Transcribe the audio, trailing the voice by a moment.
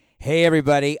Hey,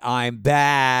 everybody, I'm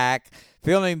back.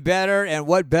 Feeling better, and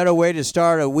what better way to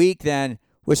start a week than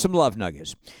with some love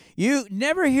nuggets? You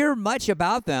never hear much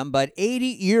about them, but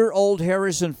 80-year-old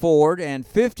Harrison Ford and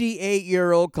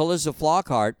 58-year-old Calista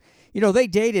Flockhart, they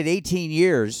dated 18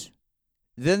 years.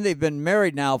 Then they've been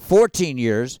married now 14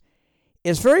 years.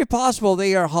 It's very possible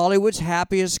they are Hollywood's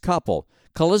happiest couple,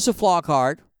 Calista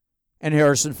Flockhart and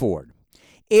Harrison Ford.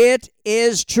 It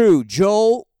is true.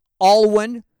 Joe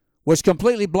Alwyn was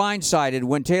completely blindsided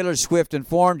when Taylor Swift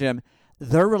informed him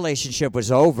their relationship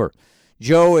was over.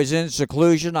 Joe is in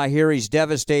seclusion. I hear he's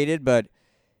devastated, but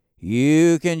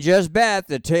you can just bet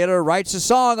that Taylor writes a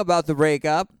song about the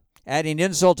breakup, adding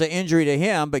insult to injury to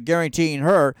him, but guaranteeing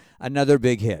her another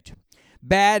big hit.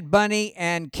 Bad Bunny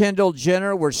and Kendall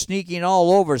Jenner were sneaking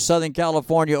all over Southern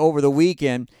California over the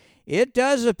weekend. It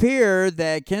does appear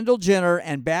that Kendall Jenner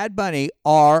and Bad Bunny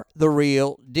are the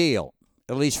real deal,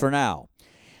 at least for now.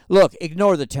 Look,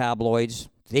 ignore the tabloids.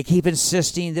 They keep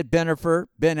insisting that Ben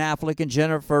Affleck and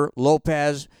Jennifer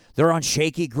Lopez, they're on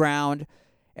shaky ground.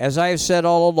 As I have said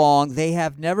all along, they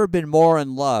have never been more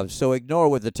in love, so ignore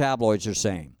what the tabloids are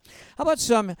saying. How about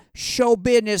some show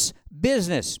business?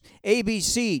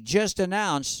 ABC just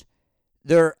announced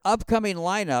their upcoming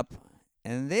lineup,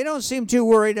 and they don't seem too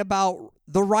worried about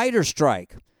the writer's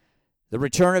strike. The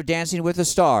return of Dancing with the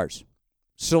Stars,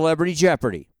 Celebrity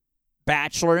Jeopardy,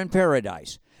 Bachelor in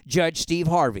Paradise, Judge Steve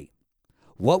Harvey.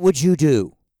 What would you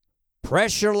do?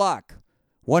 Press your luck.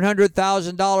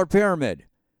 $100,000 pyramid.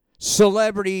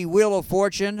 Celebrity Wheel of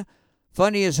Fortune,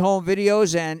 Funniest Home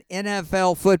Videos, and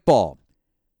NFL football.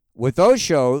 With those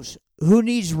shows, who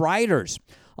needs writers?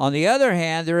 On the other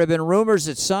hand, there have been rumors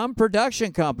that some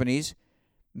production companies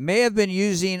may have been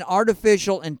using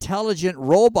artificial intelligent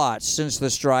robots since the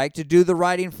strike to do the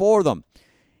writing for them.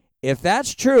 If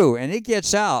that's true and it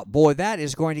gets out, boy, that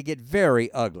is going to get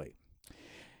very ugly.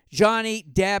 Johnny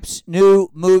Depp's new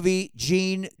movie,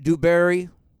 Jean Dubarry,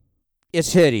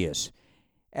 it's hideous.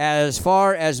 As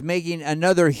far as making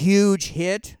another huge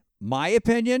hit, my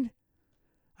opinion,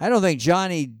 I don't think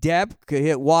Johnny Depp could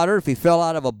hit water if he fell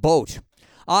out of a boat.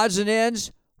 Odds and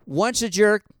ends, once a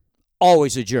jerk,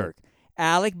 always a jerk.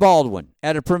 Alec Baldwin,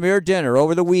 at a premiere dinner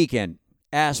over the weekend,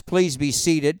 asked please be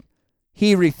seated.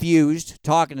 He refused,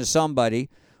 talking to somebody,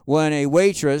 when a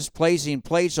waitress placing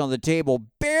plates on the table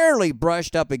barely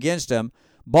brushed up against him.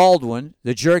 Baldwin,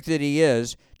 the jerk that he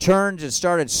is, turned and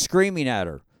started screaming at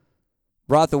her.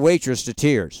 Brought the waitress to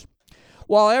tears.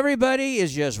 While everybody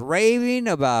is just raving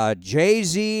about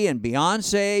Jay-Z and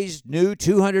Beyonce's new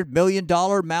 $200 million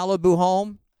Malibu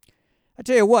home, I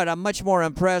tell you what, I'm much more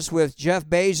impressed with Jeff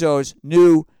Bezos'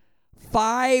 new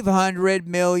 $500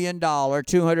 million,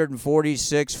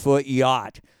 246-foot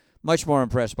yacht. Much more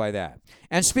impressed by that.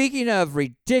 And speaking of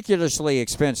ridiculously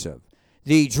expensive,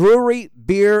 the Drury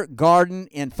Beer Garden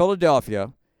in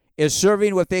Philadelphia is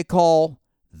serving what they call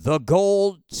the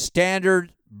gold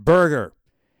standard burger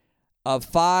of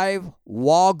 5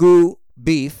 Wagyu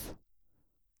beef,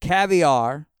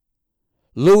 caviar,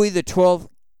 Louis XII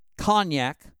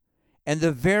cognac, and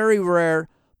the very rare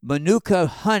Manuka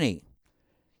honey.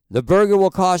 The burger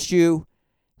will cost you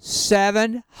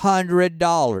 $700.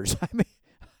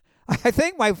 I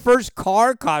think my first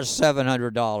car cost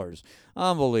 $700.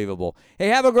 Unbelievable. Hey,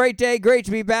 have a great day. Great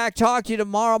to be back. Talk to you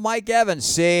tomorrow. Mike Evans.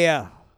 See ya.